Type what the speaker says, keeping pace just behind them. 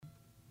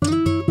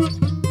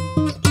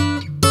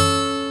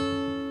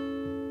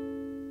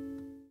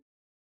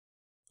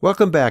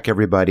Welcome back,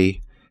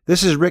 everybody.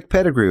 This is Rick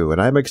Pettigrew,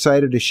 and I'm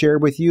excited to share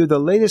with you the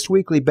latest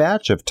weekly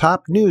batch of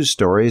top news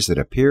stories that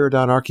appeared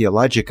on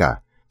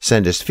Archaeologica.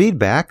 Send us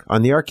feedback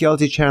on the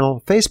Archaeology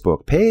Channel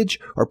Facebook page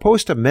or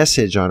post a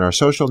message on our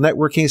social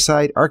networking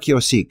site,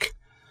 Archaeoseek.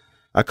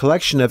 A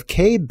collection of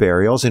cave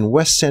burials in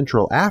West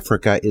Central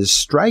Africa is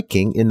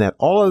striking in that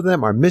all of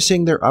them are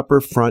missing their upper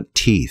front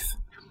teeth.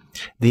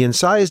 The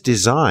incised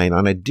design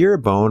on a deer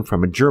bone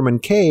from a German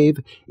cave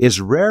is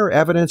rare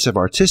evidence of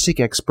artistic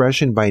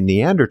expression by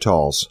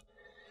Neanderthals.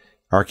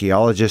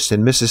 Archaeologists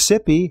in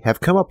Mississippi have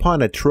come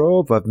upon a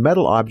trove of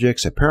metal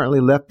objects apparently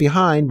left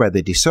behind by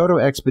the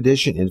DeSoto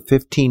expedition in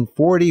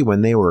 1540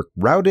 when they were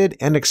routed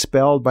and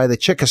expelled by the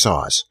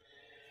Chickasaws.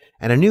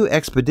 And a new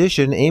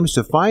expedition aims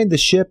to find the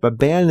ship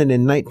abandoned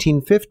in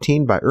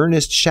 1915 by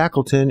Ernest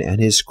Shackleton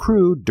and his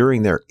crew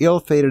during their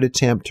ill-fated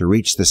attempt to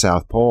reach the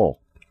South Pole.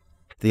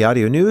 The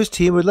audio news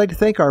team would like to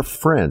thank our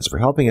friends for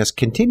helping us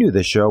continue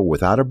the show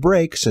without a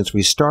break since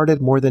we started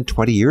more than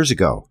 20 years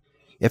ago.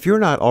 If you're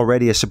not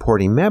already a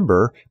supporting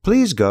member,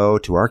 please go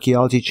to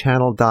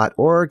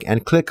archaeologychannel.org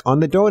and click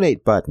on the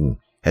donate button.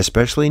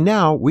 Especially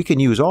now, we can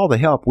use all the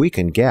help we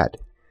can get.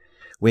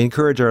 We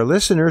encourage our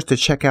listeners to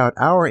check out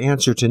our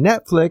answer to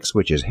Netflix,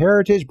 which is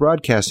Heritage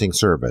Broadcasting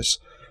Service,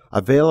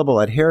 available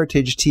at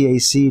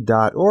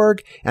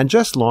heritagetac.org and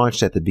just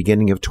launched at the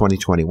beginning of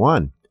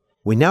 2021.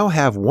 We now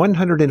have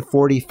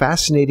 140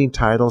 fascinating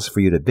titles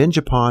for you to binge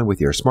upon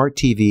with your smart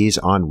TVs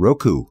on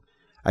Roku.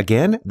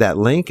 Again, that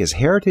link is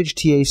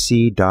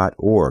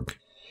heritagetac.org.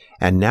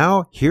 And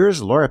now,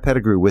 here's Laura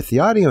Pettigrew with the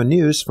audio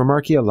news from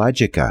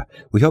Archaeologica.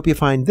 We hope you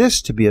find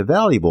this to be a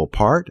valuable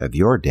part of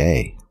your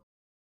day.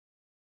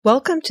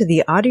 Welcome to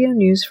the audio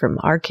news from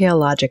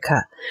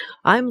Archaeologica.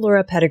 I'm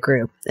Laura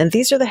Pettigrew, and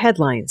these are the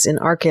headlines in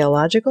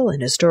archaeological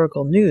and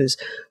historical news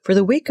for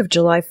the week of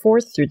July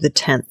 4th through the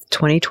 10th,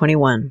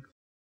 2021.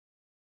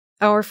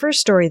 Our first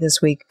story this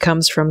week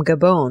comes from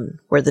Gabon,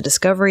 where the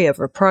discovery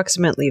of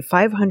approximately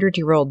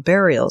 500-year-old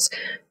burials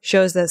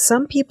shows that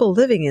some people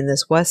living in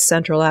this West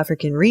Central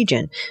African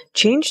region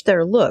changed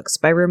their looks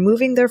by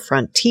removing their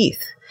front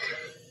teeth.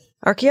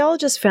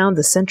 Archaeologists found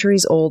the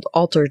centuries-old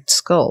altered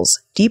skulls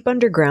deep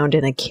underground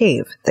in a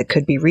cave that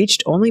could be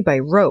reached only by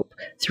rope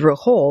through a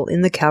hole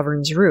in the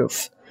cavern's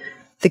roof.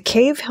 The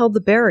cave held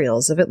the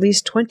burials of at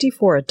least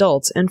 24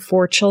 adults and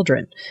 4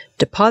 children,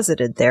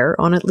 deposited there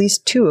on at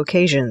least 2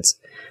 occasions.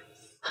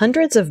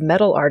 Hundreds of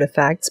metal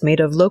artifacts made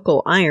of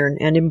local iron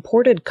and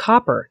imported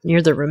copper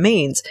near the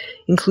remains,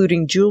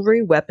 including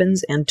jewelry,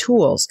 weapons, and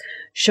tools,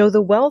 show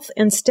the wealth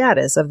and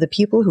status of the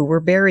people who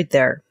were buried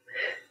there.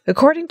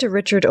 According to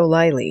Richard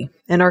O'Leary,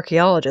 an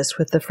archaeologist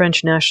with the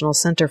French National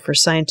Center for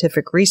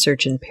Scientific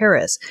Research in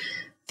Paris,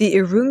 the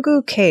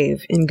Irungu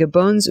Cave in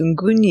Gabon's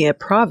Ngunia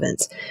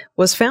province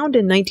was found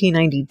in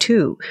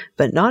 1992,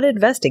 but not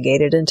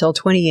investigated until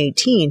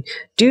 2018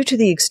 due to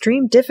the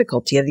extreme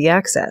difficulty of the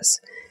access.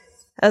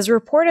 As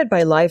reported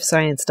by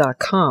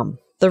LiveScience.com,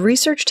 the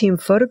research team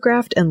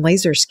photographed and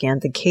laser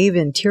scanned the cave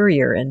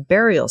interior and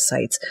burial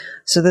sites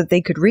so that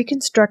they could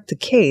reconstruct the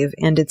cave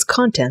and its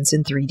contents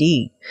in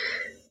 3D.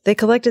 They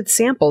collected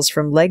samples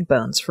from leg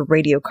bones for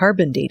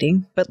radiocarbon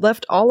dating, but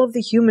left all of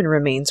the human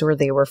remains where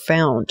they were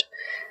found.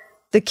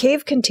 The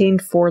cave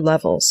contained 4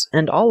 levels,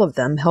 and all of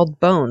them held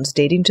bones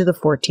dating to the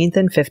 14th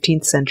and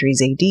 15th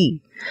centuries AD.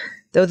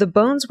 Though the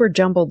bones were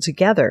jumbled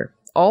together,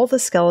 all the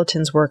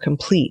skeletons were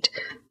complete.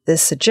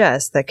 This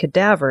suggests that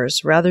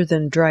cadavers, rather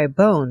than dry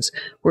bones,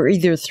 were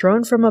either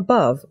thrown from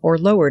above or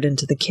lowered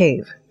into the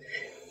cave.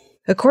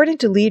 According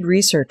to lead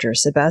researcher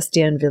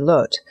Sébastien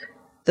Villot,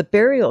 the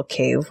burial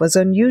cave was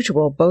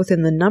unusual both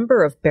in the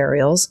number of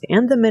burials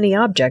and the many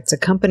objects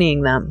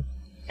accompanying them.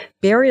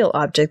 Burial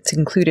objects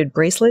included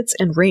bracelets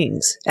and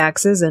rings,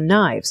 axes and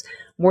knives,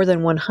 more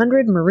than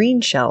 100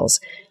 marine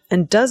shells,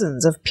 and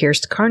dozens of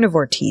pierced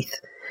carnivore teeth.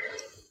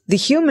 The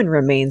human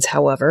remains,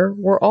 however,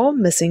 were all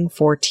missing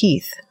 4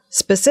 teeth.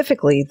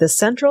 Specifically, the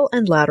central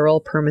and lateral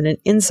permanent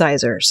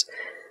incisors.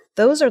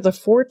 Those are the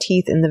 4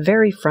 teeth in the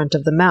very front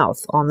of the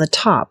mouth, on the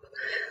top.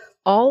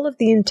 All of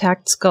the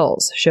intact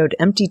skulls showed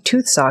empty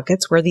tooth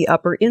sockets where the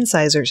upper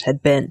incisors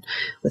had been,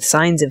 with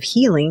signs of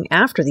healing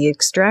after the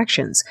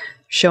extractions,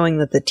 showing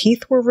that the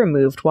teeth were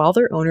removed while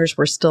their owners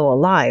were still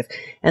alive,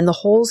 and the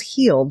holes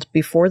healed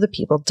before the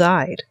people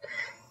died.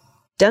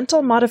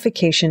 Dental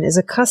modification is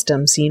a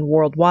custom seen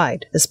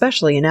worldwide,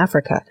 especially in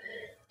Africa.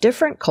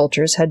 Different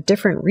cultures had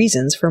different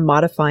reasons for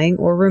modifying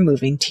or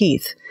removing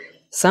teeth.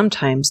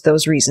 Sometimes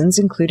those reasons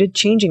included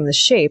changing the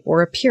shape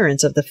or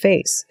appearance of the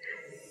face.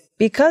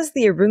 Because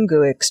the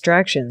Irungu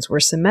extractions were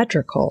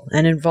symmetrical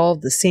and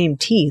involved the same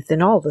teeth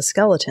in all the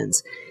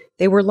skeletons,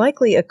 they were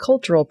likely a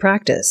cultural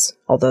practice,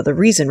 although the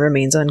reason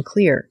remains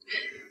unclear.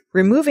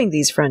 Removing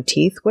these front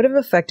teeth would have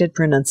affected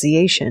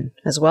pronunciation,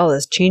 as well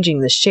as changing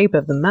the shape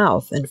of the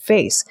mouth and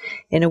face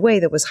in a way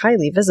that was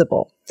highly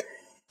visible.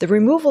 The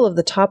removal of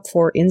the top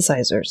 4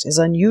 incisors is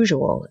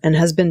unusual and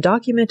has been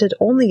documented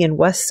only in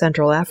West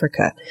Central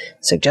Africa,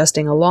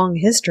 suggesting a long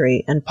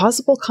history and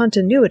possible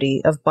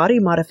continuity of body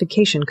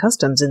modification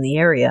customs in the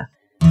area.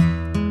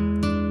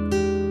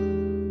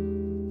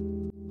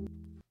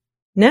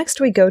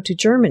 Next, we go to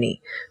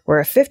Germany, where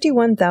a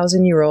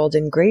 51,000-year-old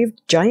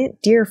engraved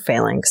giant deer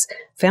phalanx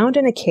found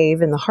in a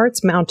cave in the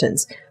Harz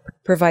Mountains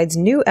provides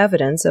new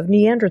evidence of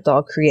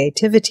Neanderthal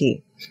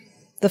creativity.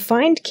 The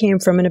find came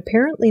from an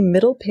apparently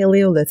Middle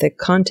Paleolithic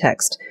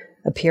context,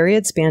 a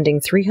period spanning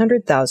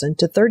 300,000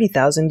 to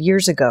 30,000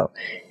 years ago,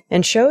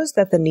 and shows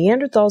that the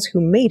Neanderthals who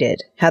made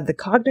it had the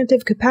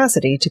cognitive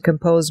capacity to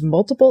compose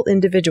multiple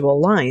individual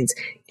lines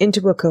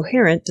into a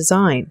coherent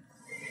design.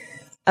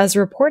 As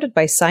reported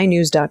by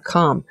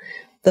SciNews.com,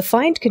 the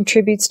find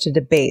contributes to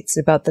debates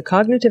about the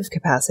cognitive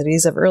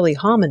capacities of early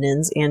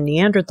hominins and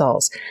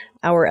Neanderthals,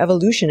 our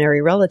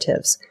evolutionary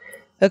relatives.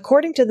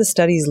 According to the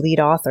study's lead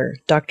author,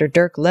 Dr.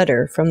 Dirk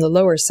Leder from the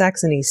Lower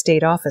Saxony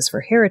State Office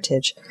for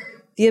Heritage,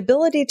 the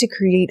ability to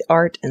create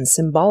art and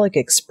symbolic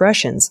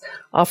expressions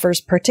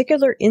offers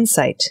particular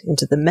insight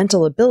into the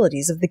mental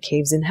abilities of the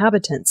cave's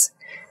inhabitants.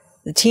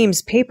 The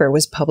team's paper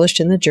was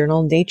published in the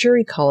journal Nature,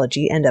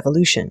 Ecology, and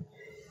Evolution.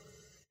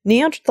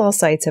 Neanderthal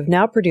sites have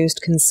now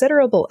produced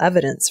considerable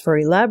evidence for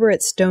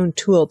elaborate stone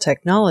tool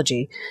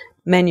technology,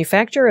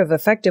 manufacture of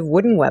effective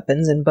wooden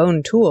weapons and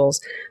bone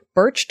tools,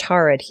 birch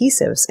tar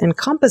adhesives, and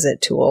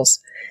composite tools.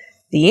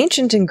 The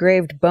ancient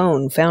engraved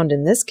bone found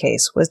in this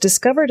case was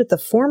discovered at the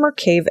former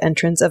cave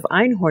entrance of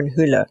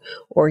Einhornhöhle,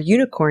 or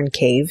Unicorn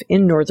Cave,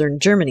 in northern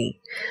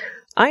Germany.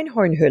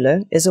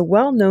 Einhornhöhle is a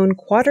well-known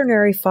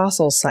quaternary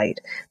fossil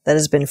site that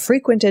has been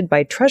frequented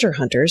by treasure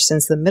hunters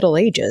since the Middle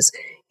Ages,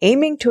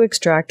 aiming to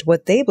extract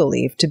what they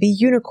believe to be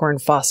unicorn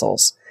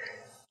fossils.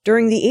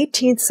 During the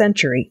 18th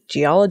century,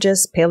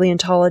 geologists,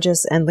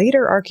 paleontologists, and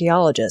later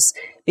archaeologists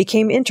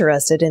became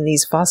interested in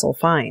these fossil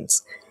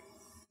finds.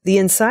 The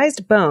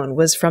incised bone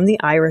was from the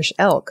Irish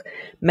elk,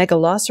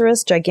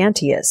 Megaloceros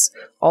giganteus,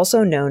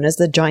 also known as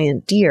the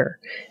giant deer.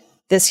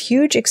 This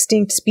huge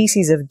extinct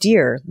species of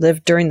deer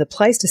lived during the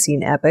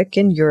Pleistocene epoch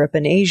in Europe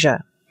and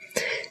Asia.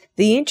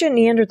 The ancient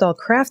Neanderthal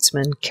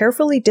craftsmen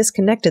carefully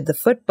disconnected the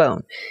foot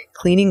bone,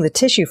 cleaning the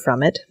tissue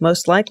from it,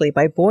 most likely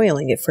by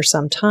boiling it for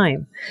some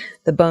time.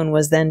 The bone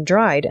was then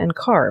dried and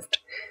carved.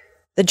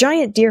 The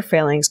giant deer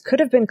phalanx could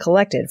have been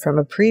collected from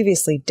a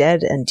previously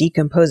dead and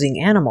decomposing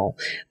animal,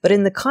 but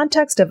in the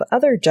context of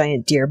other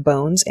giant deer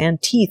bones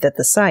and teeth at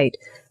the site,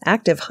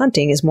 active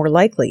hunting is more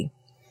likely.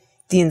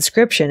 The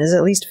inscription is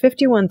at least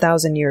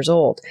 51,000 years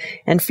old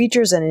and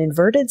features an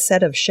inverted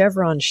set of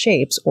chevron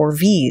shapes, or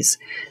V's.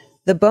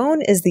 The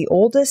bone is the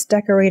oldest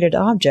decorated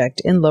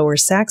object in Lower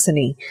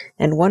Saxony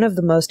and one of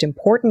the most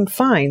important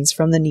finds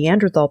from the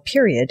Neanderthal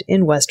period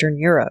in Western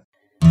Europe.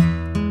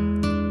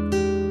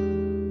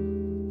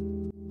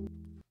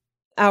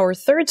 Our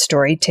third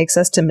story takes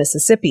us to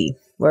Mississippi,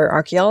 where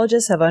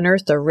archaeologists have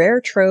unearthed a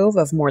rare trove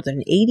of more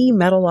than 80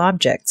 metal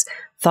objects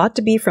thought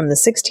to be from the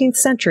 16th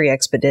century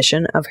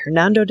expedition of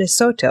Hernando de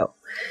Soto.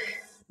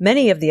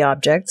 Many of the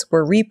objects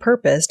were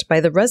repurposed by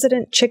the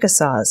resident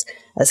Chickasaws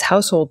as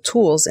household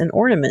tools and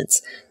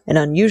ornaments, an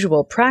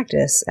unusual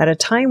practice at a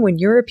time when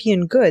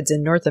European goods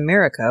in North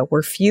America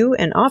were few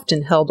and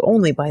often held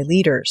only by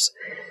leaders.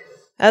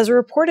 As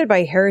reported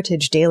by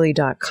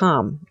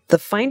HeritageDaily.com, the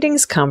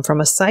findings come from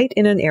a site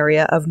in an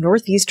area of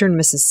northeastern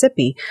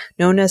Mississippi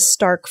known as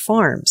Stark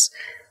Farms.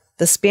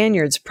 The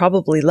Spaniards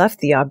probably left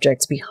the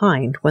objects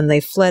behind when they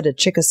fled a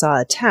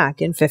Chickasaw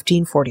attack in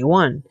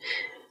 1541.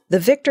 The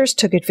victors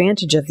took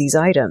advantage of these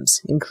items,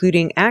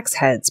 including axe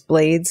heads,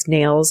 blades,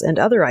 nails, and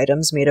other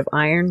items made of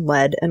iron,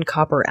 lead, and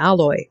copper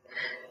alloy.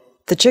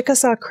 The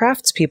Chickasaw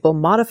craftspeople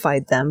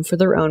modified them for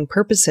their own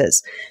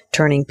purposes,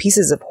 turning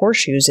pieces of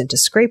horseshoes into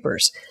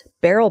scrapers,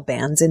 barrel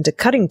bands into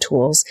cutting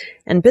tools,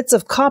 and bits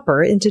of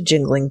copper into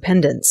jingling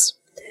pendants.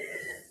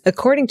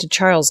 According to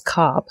Charles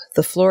Cobb,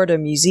 the Florida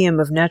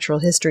Museum of Natural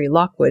History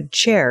Lockwood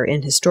Chair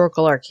in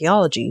Historical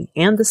Archaeology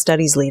and the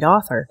study's lead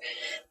author,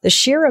 the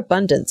sheer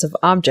abundance of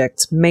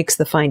objects makes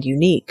the find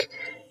unique.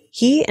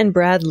 He and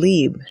Brad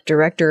Lieb,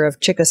 director of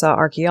Chickasaw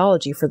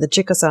Archaeology for the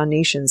Chickasaw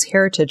Nation's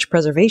Heritage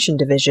Preservation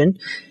Division,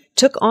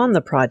 took on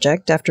the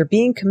project after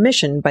being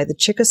commissioned by the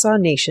Chickasaw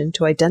Nation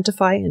to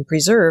identify and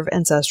preserve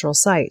ancestral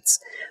sites,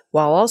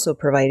 while also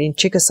providing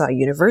Chickasaw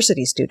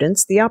University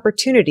students the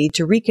opportunity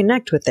to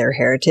reconnect with their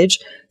heritage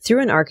through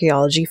an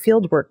archaeology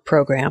fieldwork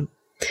program.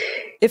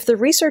 If the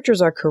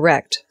researchers are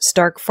correct,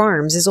 Stark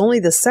Farms is only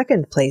the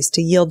second place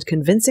to yield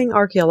convincing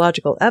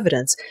archaeological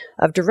evidence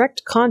of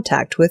direct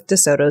contact with De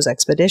Soto's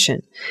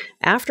expedition,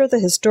 after the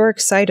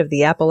historic site of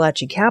the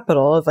Appalachian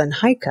capital of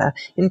Unhika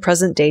in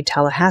present-day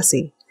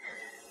Tallahassee.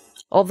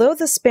 Although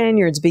the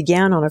Spaniards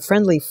began on a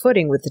friendly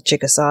footing with the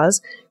Chickasaws,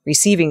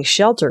 receiving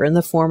shelter in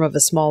the form of a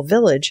small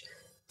village,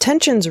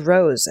 tensions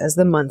rose as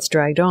the months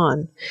dragged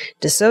on.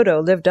 De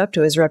Soto lived up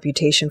to his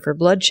reputation for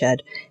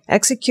bloodshed,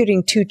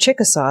 executing 2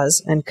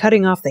 Chickasaws and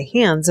cutting off the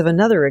hands of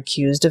another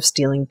accused of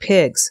stealing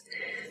pigs.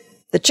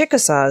 The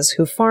Chickasaws,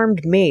 who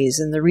farmed maize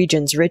in the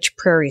region's rich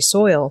prairie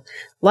soil,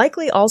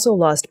 likely also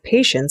lost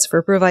patience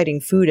for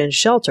providing food and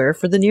shelter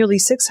for the nearly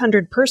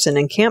 600-person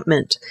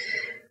encampment.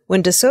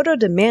 When De Soto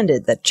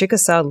demanded that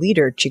Chickasaw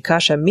leader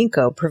Chickasha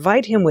Minko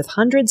provide him with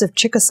hundreds of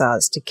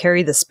Chickasaws to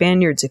carry the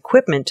Spaniards'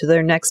 equipment to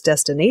their next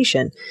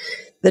destination,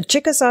 The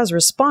Chickasaws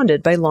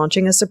responded by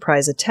launching a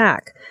surprise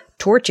attack,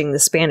 torching the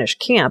Spanish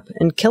camp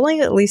and killing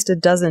at least a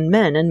dozen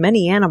men and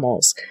many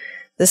animals.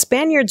 The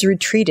Spaniards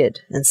retreated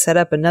and set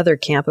up another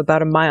camp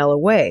about a mile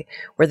away,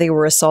 where they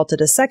were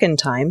assaulted a second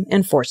time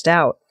and forced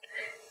out.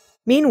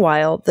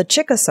 Meanwhile, the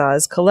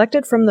Chickasaws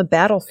collected from the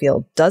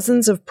battlefield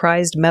dozens of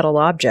prized metal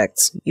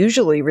objects,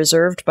 usually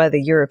reserved by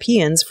the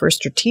Europeans for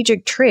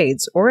strategic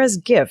trades or as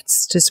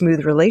gifts to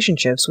smooth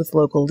relationships with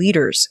local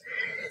leaders.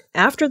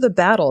 After the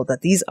battle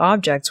that these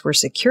objects were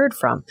secured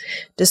from,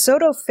 De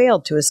Soto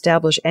failed to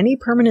establish any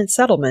permanent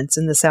settlements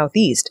in the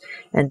southeast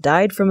and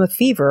died from a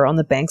fever on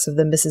the banks of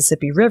the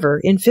Mississippi River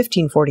in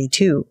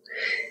 1542.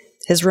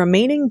 His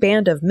remaining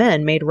band of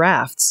men made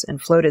rafts and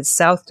floated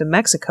south to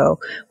Mexico,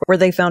 where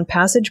they found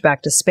passage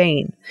back to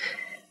Spain.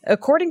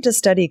 According to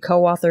study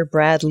co-author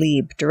Brad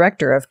Lieb,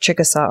 director of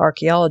Chickasaw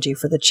Archaeology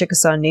for the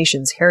Chickasaw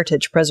Nation's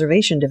Heritage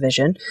Preservation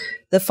Division,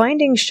 the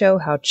findings show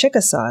how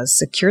Chickasaws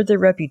secured their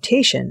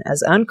reputation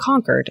as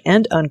unconquered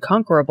and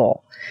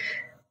unconquerable.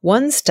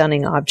 One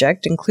stunning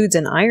object includes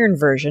an iron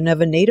version of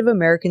a Native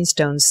American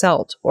stone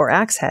celt, or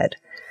axe head.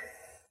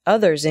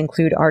 Others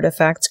include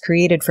artifacts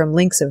created from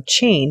links of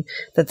chain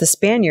that the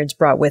Spaniards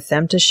brought with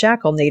them to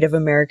shackle Native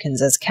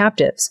Americans as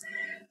captives.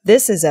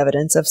 This is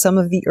evidence of some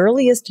of the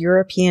earliest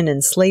European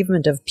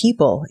enslavement of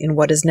people in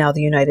what is now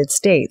the United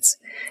States.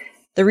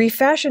 The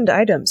refashioned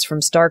items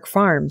from Stark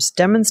Farms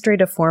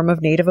demonstrate a form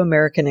of Native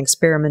American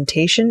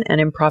experimentation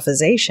and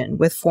improvisation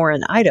with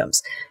foreign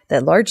items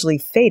that largely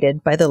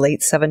faded by the late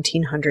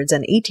 1700s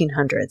and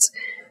 1800s.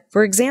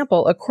 For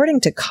example,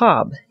 according to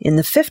Cobb, in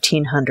the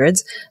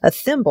 1500s, a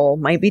thimble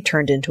might be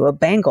turned into a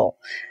bangle,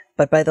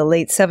 but by the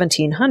late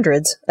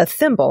 1700s, a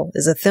thimble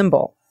is a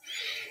thimble.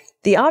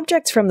 The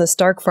objects from the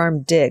Stark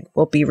Farm dig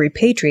will be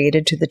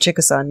repatriated to the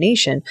Chickasaw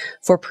Nation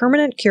for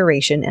permanent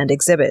curation and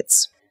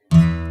exhibits.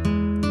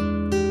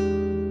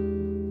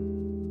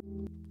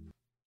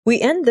 We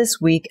end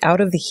this week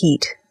out of the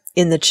heat,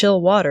 in the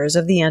chill waters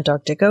of the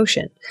Antarctic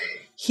Ocean.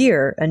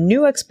 Here, a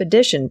new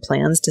expedition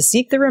plans to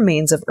seek the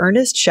remains of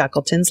Ernest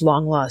Shackleton's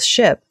long-lost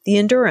ship, the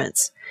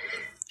Endurance.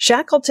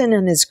 Shackleton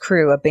and his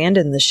crew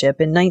abandoned the ship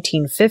in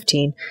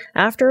 1915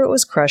 after it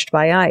was crushed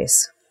by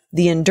ice.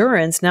 The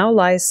Endurance now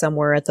lies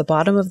somewhere at the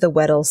bottom of the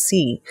Weddell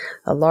Sea,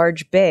 a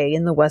large bay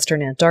in the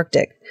western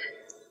Antarctic.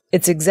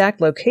 Its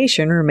exact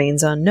location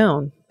remains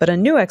unknown, but a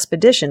new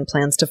expedition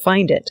plans to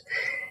find it.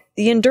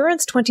 The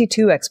Endurance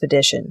 22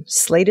 expedition,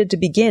 slated to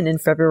begin in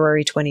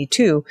February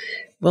 22,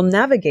 will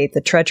navigate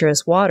the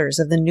treacherous waters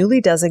of the newly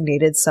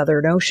designated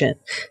Southern Ocean,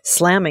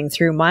 slamming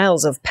through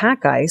miles of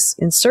pack ice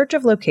in search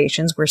of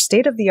locations where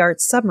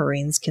state-of-the-art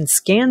submarines can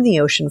scan the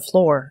ocean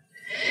floor.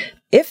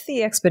 If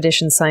the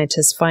expedition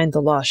scientists find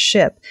the lost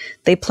ship,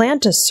 they plan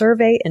to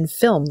survey and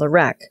film the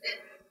wreck.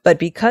 But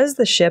because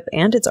the ship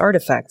and its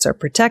artifacts are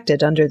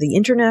protected under the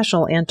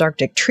International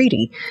Antarctic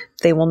Treaty,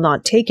 they will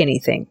not take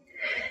anything.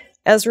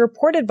 As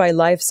reported by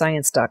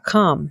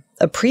LiveScience.com,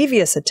 a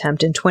previous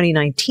attempt in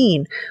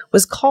 2019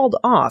 was called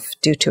off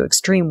due to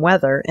extreme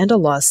weather and a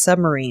lost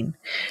submarine.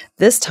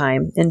 This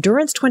time,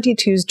 Endurance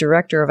 22's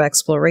Director of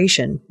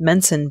Exploration,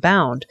 Menson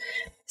Bound,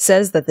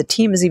 says that the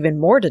team is even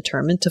more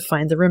determined to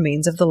find the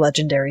remains of the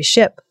legendary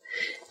ship.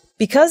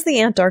 Because the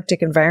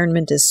Antarctic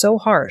environment is so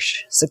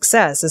harsh,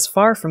 success is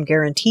far from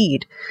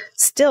guaranteed.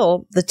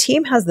 Still, the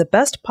team has the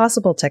best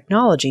possible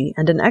technology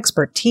and an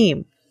expert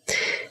team.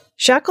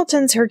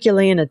 Shackleton's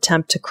Herculean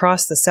attempt to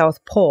cross the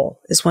South Pole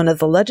is one of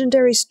the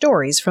legendary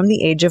stories from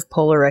the age of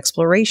polar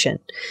exploration.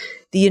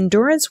 The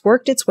Endurance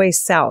worked its way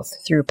south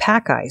through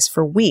pack ice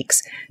for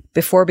weeks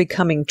before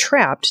becoming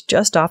trapped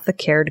just off the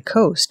Caird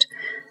coast.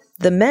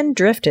 The men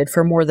drifted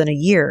for more than a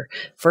year,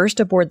 first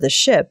aboard the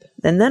ship,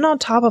 and then on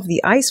top of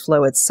the ice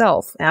floe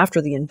itself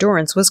after the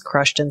Endurance was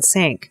crushed and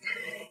sank.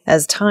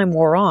 As time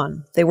wore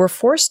on, they were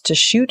forced to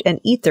shoot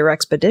and eat their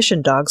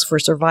expedition dogs for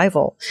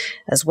survival,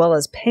 as well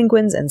as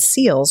penguins and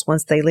seals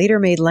once they later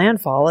made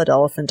landfall at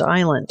Elephant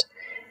Island.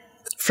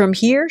 From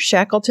here,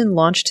 Shackleton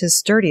launched his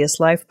sturdiest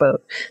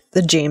lifeboat,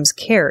 the James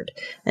Caird,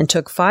 and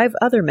took 5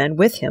 other men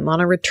with him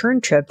on a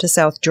return trip to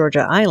South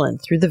Georgia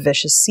Island through the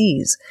vicious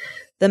seas.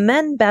 The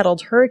men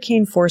battled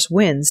hurricane-force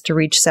winds to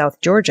reach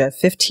South Georgia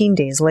 15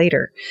 days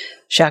later.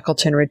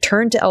 Shackleton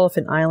returned to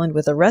Elephant Island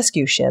with a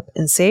rescue ship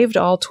and saved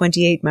all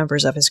 28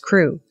 members of his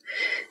crew.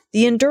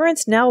 The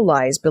Endurance now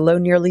lies below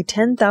nearly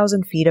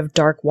 10,000 feet of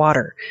dark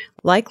water,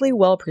 likely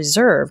well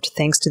preserved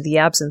thanks to the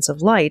absence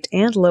of light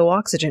and low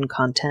oxygen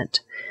content.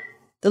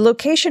 The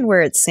location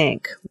where it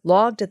sank,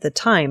 logged at the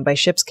time by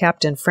ship's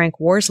captain Frank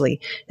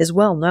Worsley, is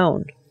well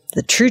known.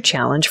 The true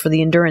challenge for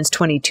the Endurance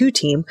 22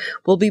 team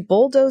will be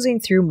bulldozing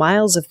through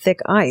miles of thick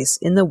ice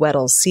in the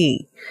Weddell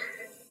Sea.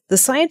 The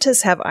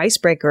scientists have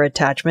icebreaker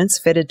attachments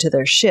fitted to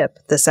their ship,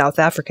 the South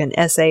African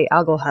S.A.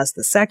 Agulhas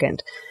II.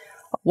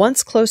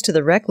 Once close to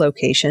the wreck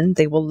location,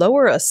 they will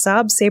lower a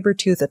Saab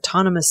Sabertooth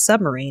autonomous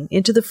submarine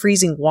into the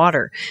freezing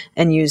water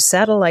and use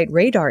satellite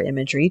radar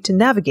imagery to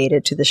navigate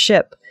it to the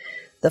ship.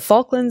 The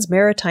Falklands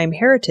Maritime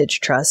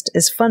Heritage Trust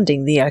is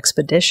funding the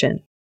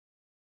expedition.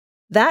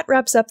 That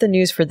wraps up the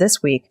news for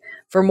this week.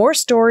 For more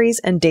stories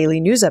and daily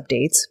news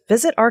updates,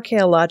 visit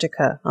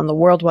Archaeologica on the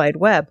World Wide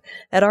Web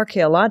at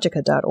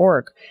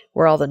archaeologica.org,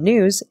 where all the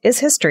news is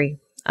history.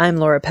 I'm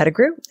Laura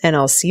Pettigrew, and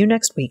I'll see you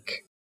next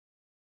week.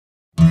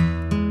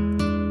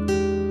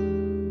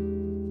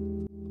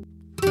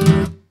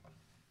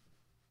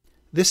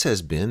 This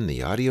has been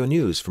the audio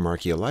news from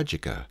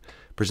Archaeologica,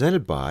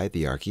 presented by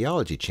the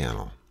Archaeology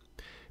Channel.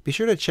 Be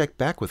sure to check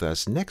back with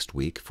us next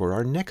week for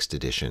our next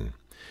edition.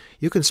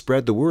 You can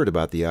spread the word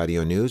about the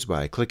audio news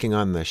by clicking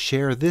on the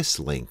Share This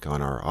link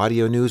on our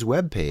audio news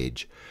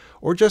webpage,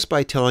 or just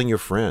by telling your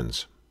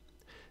friends.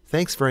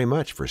 Thanks very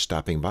much for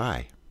stopping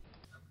by.